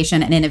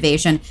experimentation and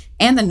innovation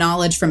and the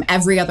knowledge from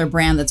every other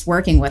brand that's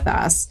working with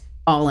us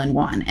all in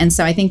one. And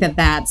so I think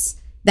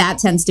that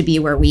tends to be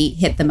where we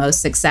hit the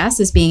most success,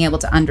 is being able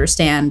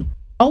to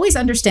always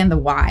understand the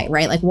why,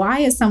 right? Like, why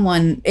is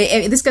someone,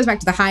 this goes back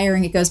to the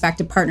hiring, it goes back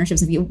to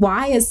partnerships.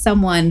 Why is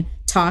someone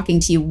talking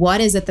to you?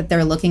 What is it that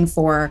they're looking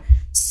for?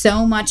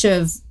 So much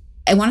of,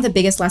 and one of the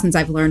biggest lessons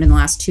I've learned in the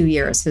last 2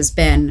 years has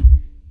been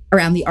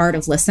around the art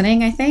of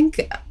listening. I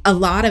think a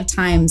lot of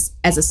times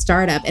as a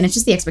startup, and it's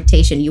just the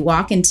expectation, you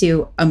walk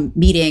into a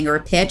meeting or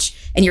a pitch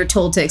and you're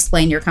told to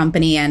explain your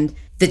company, and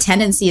the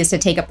tendency is to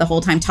take up the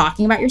whole time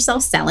talking about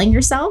yourself, selling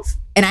yourself.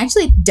 And I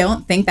actually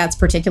don't think that's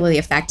particularly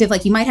effective.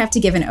 Like, you might have to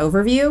give an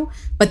overview,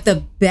 but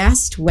the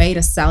best way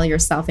to sell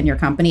yourself and your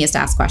company is to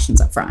ask questions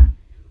up front.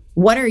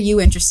 What are you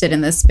interested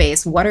in this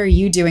space? What are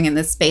you doing in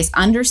this space?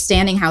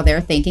 Understanding how they're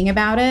thinking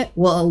about it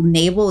will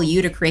enable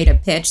you to create a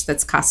pitch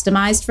that's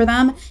customized for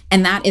them.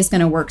 And that is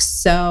going to work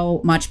so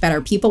much better.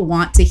 People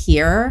want to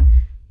hear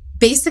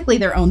basically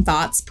their own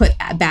thoughts put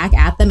back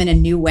at them in a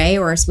new way,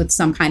 or with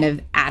some kind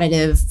of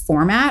additive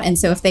format. And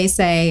so if they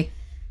say,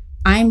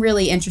 I'm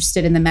really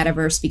interested in the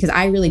metaverse because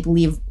I really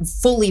believe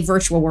fully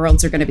virtual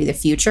worlds are going to be the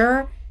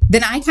future,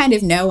 then I kind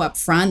of know up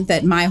front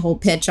that my whole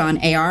pitch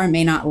on AR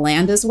may not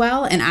land as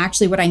well. And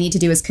actually what I need to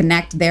do is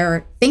connect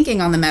their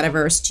thinking on the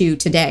metaverse to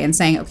today and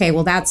saying, okay,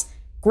 well, that's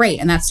great.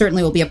 And that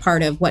certainly will be a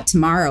part of what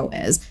tomorrow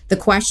is. The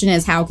question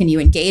is, how can you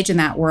engage in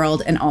that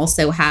world and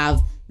also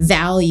have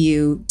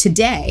value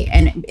today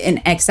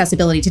and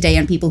accessibility today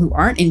and people who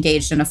aren't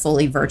engaged in a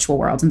fully virtual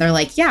world? And they're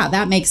like, yeah,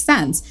 that makes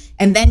sense.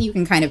 And then you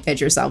can kind of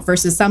pitch yourself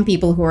versus some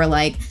people who are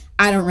like,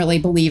 I don't really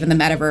believe in the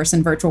metaverse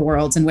and virtual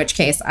worlds, in which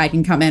case I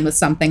can come in with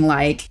something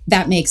like,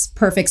 that makes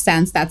perfect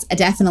sense. That's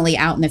definitely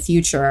out in the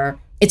future.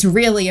 It's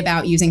really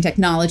about using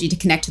technology to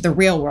connect to the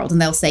real world.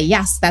 And they'll say,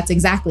 yes, that's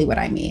exactly what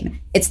I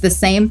mean. It's the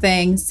same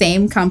thing,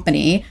 same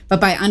company, but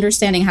by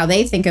understanding how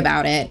they think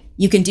about it,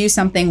 you can do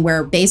something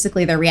where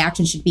basically their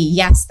reaction should be,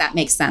 yes, that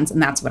makes sense.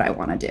 And that's what I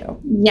want to do.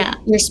 Yeah,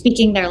 you're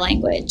speaking their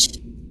language.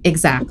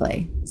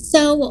 Exactly.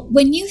 So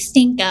when you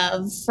think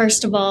of,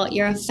 first of all,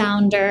 you're a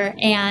founder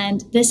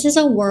and this is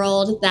a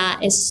world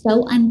that is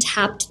so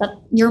untapped that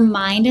your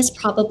mind is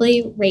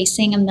probably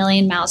racing a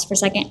million miles per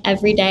second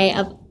every day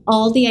of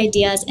all the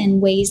ideas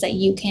and ways that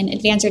you can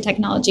advance your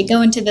technology,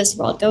 go into this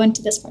world, go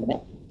into this part of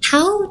it.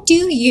 How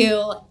do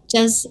you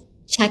just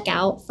check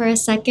out for a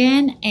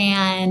second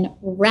and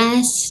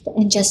rest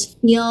and just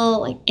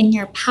feel like in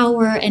your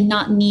power and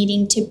not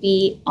needing to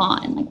be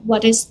on? Like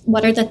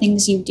what are the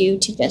things you do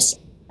to just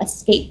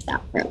escape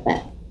that for a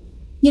bit?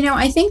 You know,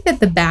 I think that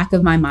the back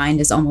of my mind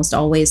is almost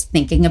always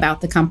thinking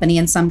about the company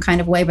in some kind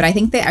of way, but I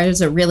think that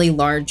there's a really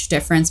large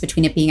difference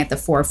between it being at the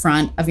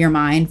forefront of your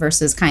mind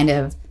versus kind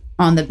of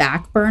on the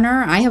back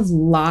burner. I have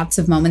lots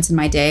of moments in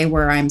my day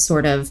where I'm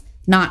sort of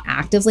not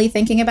actively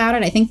thinking about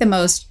it. I think the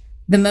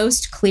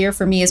most clear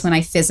for me is when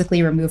I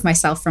physically remove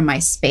myself from my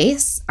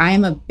space. I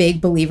am a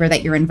big believer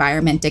that your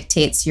environment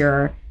dictates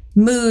your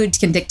mood,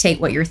 can dictate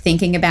what you're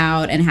thinking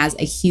about, and has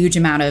a huge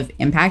amount of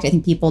impact. I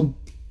think people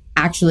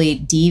actually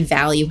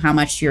devalue how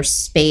much your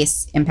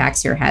space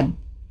impacts your head.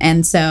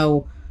 And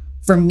so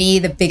for me,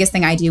 the biggest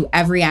thing I do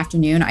every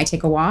afternoon, I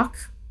take a walk.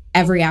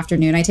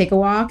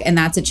 And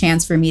that's a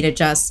chance for me to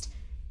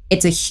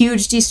it's a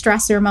huge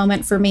de-stressor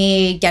moment for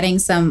me, getting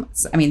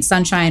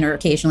sunshine, or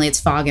occasionally it's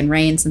fog and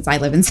rain since I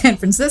live in San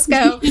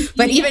Francisco,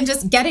 but even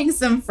just getting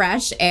some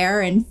fresh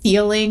air and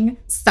feeling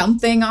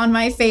something on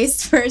my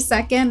face for a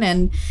second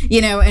and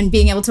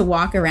being able to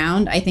walk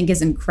around, I think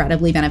is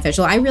incredibly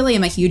beneficial. I really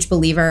am a huge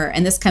believer,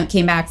 and this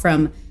came back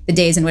from the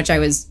days in which I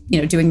was,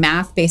 doing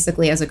math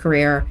basically as a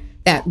career,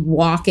 that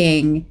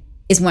walking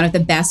is one of the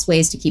best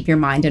ways to keep your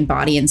mind and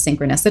body in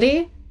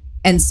synchronicity.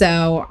 And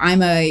so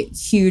I'm a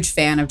huge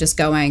fan of just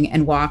going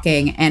and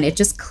walking, and it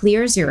just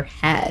clears your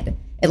head.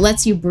 It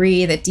lets you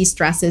breathe, it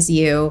de-stresses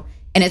you,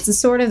 and it's a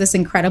sort of this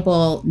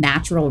incredible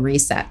natural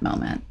reset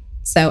moment.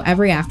 So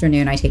every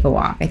afternoon I take a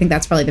walk. I think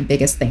that's probably the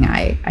biggest thing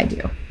I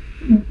do.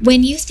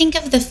 When you think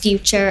of the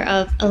future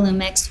of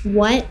Illumix,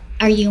 what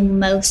are you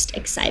most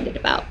excited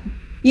about?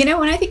 When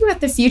I think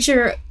about the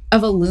future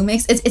of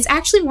Illumix, it's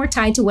actually more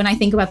tied to when I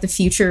think about the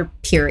future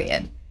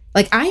period.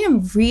 Like, I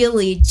am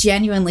really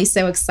genuinely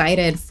so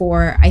excited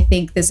for, I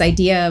think, this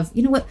idea of,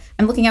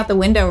 I'm looking out the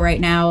window right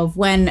now of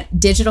when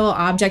digital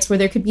objects, where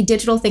there could be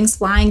digital things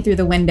flying through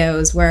the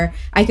windows, where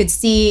I could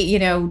see,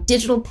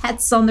 digital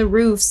pets on the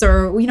roofs,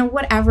 or,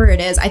 whatever it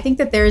is. I think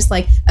that there's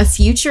like a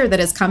future that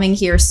is coming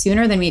here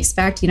sooner than we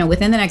expect,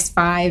 within the next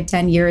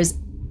 5-10 years,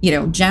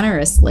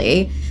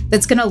 generously,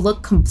 that's going to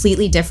look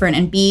completely different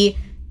and be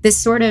this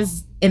sort of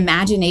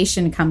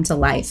imagination come to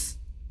life.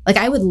 Like,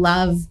 I would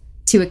love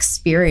to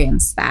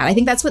experience that. I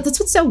think that's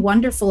what's so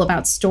wonderful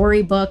about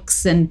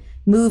storybooks and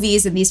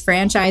movies and these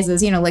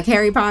franchises, like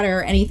Harry Potter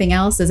or anything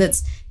else, is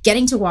it's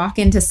getting to walk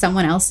into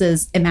someone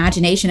else's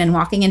imagination and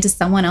walking into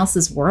someone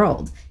else's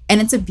world. And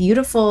it's a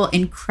beautiful,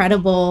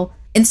 incredible,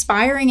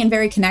 inspiring, and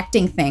very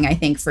connecting thing, I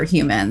think, for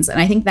humans.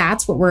 And I think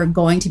that's what we're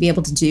going to be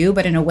able to do,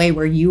 but in a way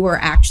where you are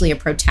actually a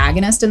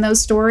protagonist in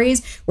those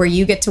stories, where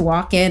you get to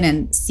walk in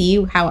and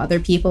see how other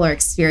people are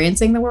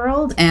experiencing the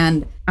world.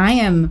 And I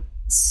am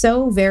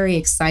so very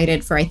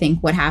excited for, I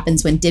think, what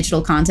happens when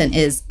digital content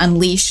is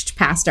unleashed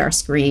past our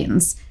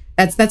screens.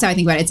 That's how I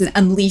think about it. It's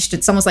unleashed.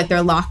 It's almost like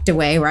they're locked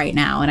away right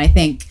now. And I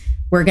think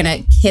we're going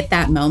to hit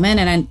that moment.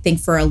 And I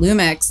think for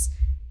Illumix,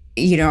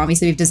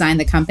 obviously we've designed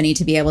the company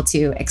to be able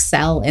to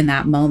excel in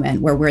that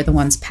moment where we're the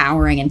ones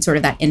powering and sort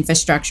of that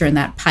infrastructure and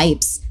that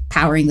pipes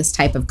powering this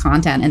type of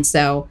content. And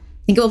so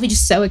I think it will be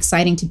just so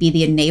exciting to be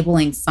the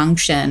enabling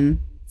function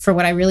for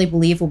what I really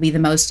believe will be the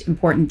most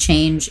important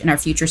change in our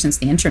future since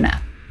the internet.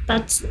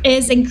 That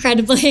is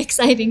incredibly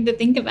exciting to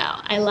think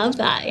about. I love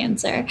that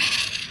answer.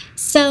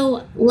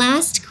 So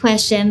last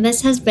question.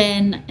 This has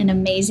been an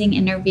amazing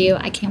interview.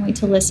 I can't wait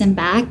to listen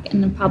back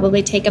and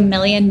probably take a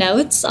million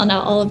notes on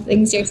all of the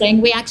things you're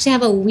saying. We actually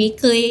have a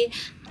weekly,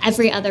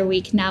 every other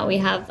week now, we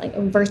have like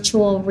a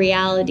virtual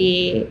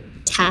reality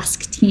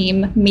task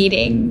team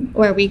meeting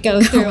where we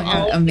go through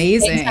all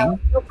amazing. So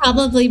it'll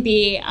probably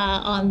be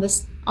on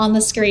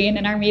the screen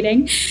in our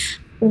meeting.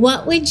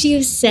 What would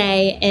you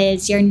say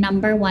is your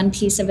number one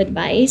piece of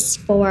advice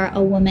for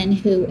a woman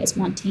who is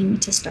wanting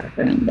to start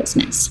her own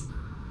business?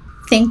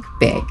 Think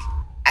big.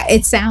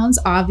 It sounds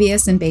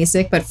obvious and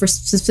basic, but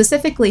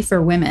specifically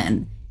for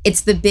women, it's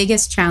the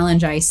biggest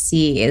challenge I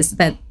see is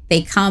that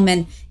they come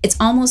and it's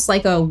almost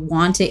like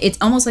it's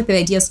almost like the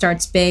idea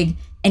starts big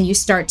and you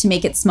start to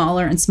make it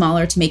smaller and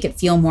smaller to make it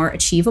feel more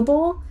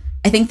achievable.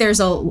 I think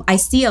I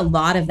see a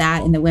lot of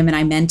that in the women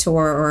I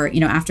mentor or,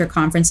 after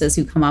conferences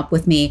who come up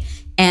with me.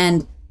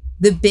 And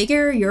the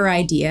bigger your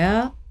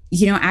idea,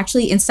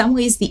 actually in some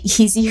ways, the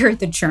easier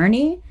the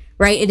journey,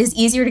 right? It is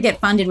easier to get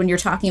funded when you're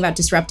talking about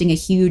disrupting a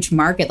huge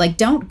market. Like,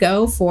 don't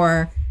go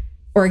for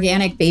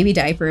organic baby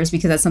diapers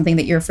because that's something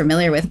that you're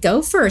familiar with.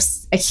 Go for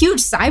a huge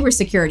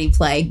cybersecurity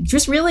play.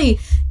 Just really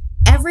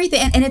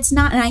everything. And it's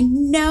not, and I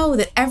know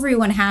that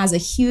everyone has a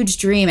huge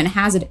dream and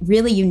has a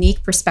really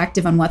unique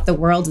perspective on what the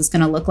world is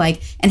going to look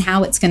like and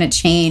how it's going to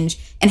change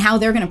and how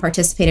they're going to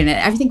participate in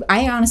it.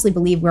 I honestly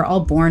believe we're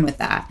all born with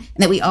that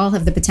and that we all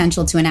have the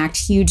potential to enact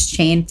huge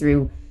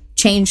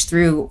change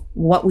through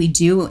what we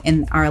do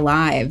in our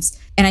lives.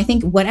 And I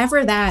think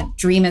whatever that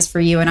dream is for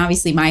you, and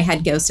obviously my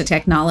head goes to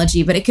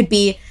technology, but it could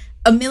be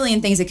a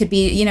million things. It could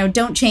be,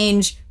 don't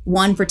change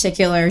one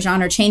particular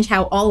genre, change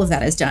how all of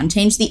that is done,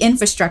 change the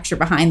infrastructure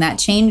behind that,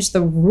 change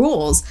the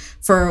rules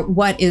for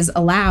what is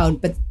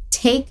allowed, but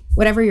take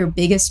whatever your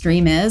biggest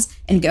dream is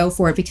and go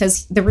for it.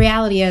 Because the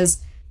reality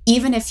is,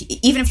 even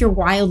if you're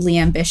wildly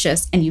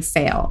ambitious and you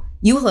fail,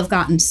 you will have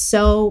gotten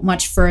so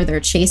much further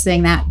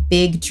chasing that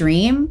big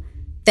dream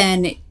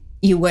than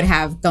you would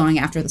have going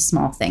after the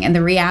small thing. And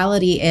the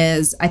reality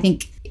is, I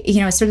think,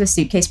 it's sort of a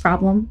suitcase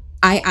problem.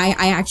 I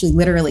actually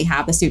literally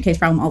have the suitcase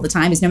problem all the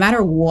time, is no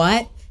matter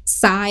what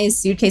size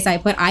suitcase I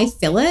put, I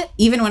fill it.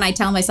 Even when I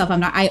tell myself I'm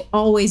not,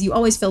 you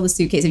always fill the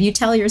suitcase. If you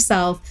tell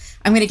yourself,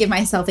 I'm going to give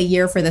myself a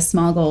year for this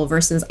small goal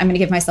versus I'm going to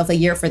give myself a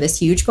year for this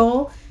huge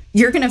goal,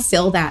 you're going to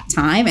fill that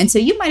time. And so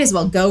you might as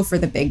well go for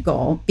the big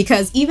goal,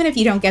 because even if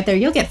you don't get there,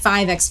 you'll get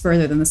 5x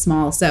further than the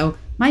small. So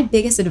my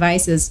biggest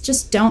advice is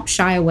just don't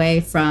shy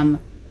away from,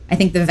 I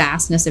think, the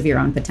vastness of your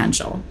own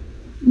potential.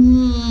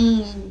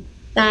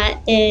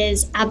 That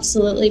is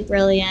absolutely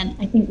brilliant.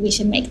 I think we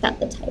should make that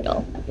the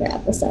title of your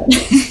episode.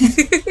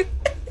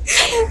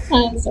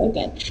 So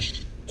good.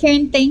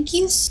 Karen, thank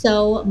you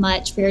so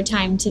much for your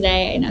time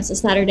today. I know it's a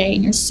Saturday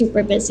and you're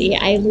super busy.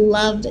 I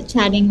loved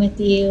chatting with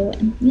you.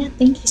 And yeah,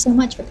 thank you so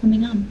much for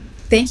coming on.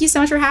 Thank you so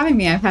much for having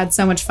me. I've had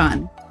so much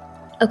fun.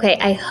 Okay,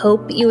 I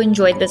hope you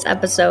enjoyed this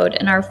episode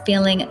and are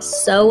feeling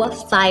so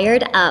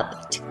fired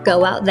up to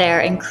go out there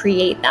and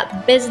create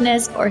that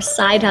business or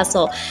side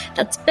hustle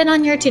that's been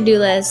on your to-do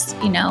list,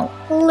 a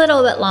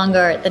little bit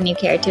longer than you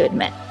care to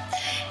admit.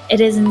 It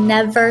is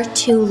never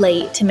too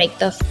late to make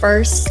the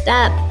first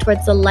step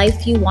towards the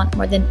life you want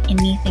more than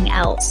anything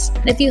else.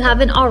 And if you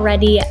haven't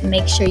already,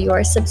 make sure you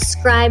are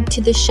subscribed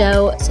to the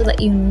show so that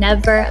you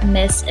never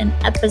miss an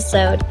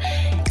episode.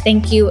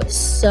 Thank you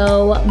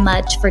so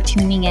much for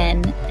tuning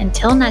in.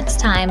 Until next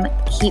time,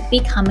 keep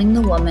becoming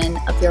the woman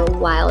of your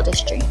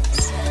wildest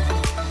dreams.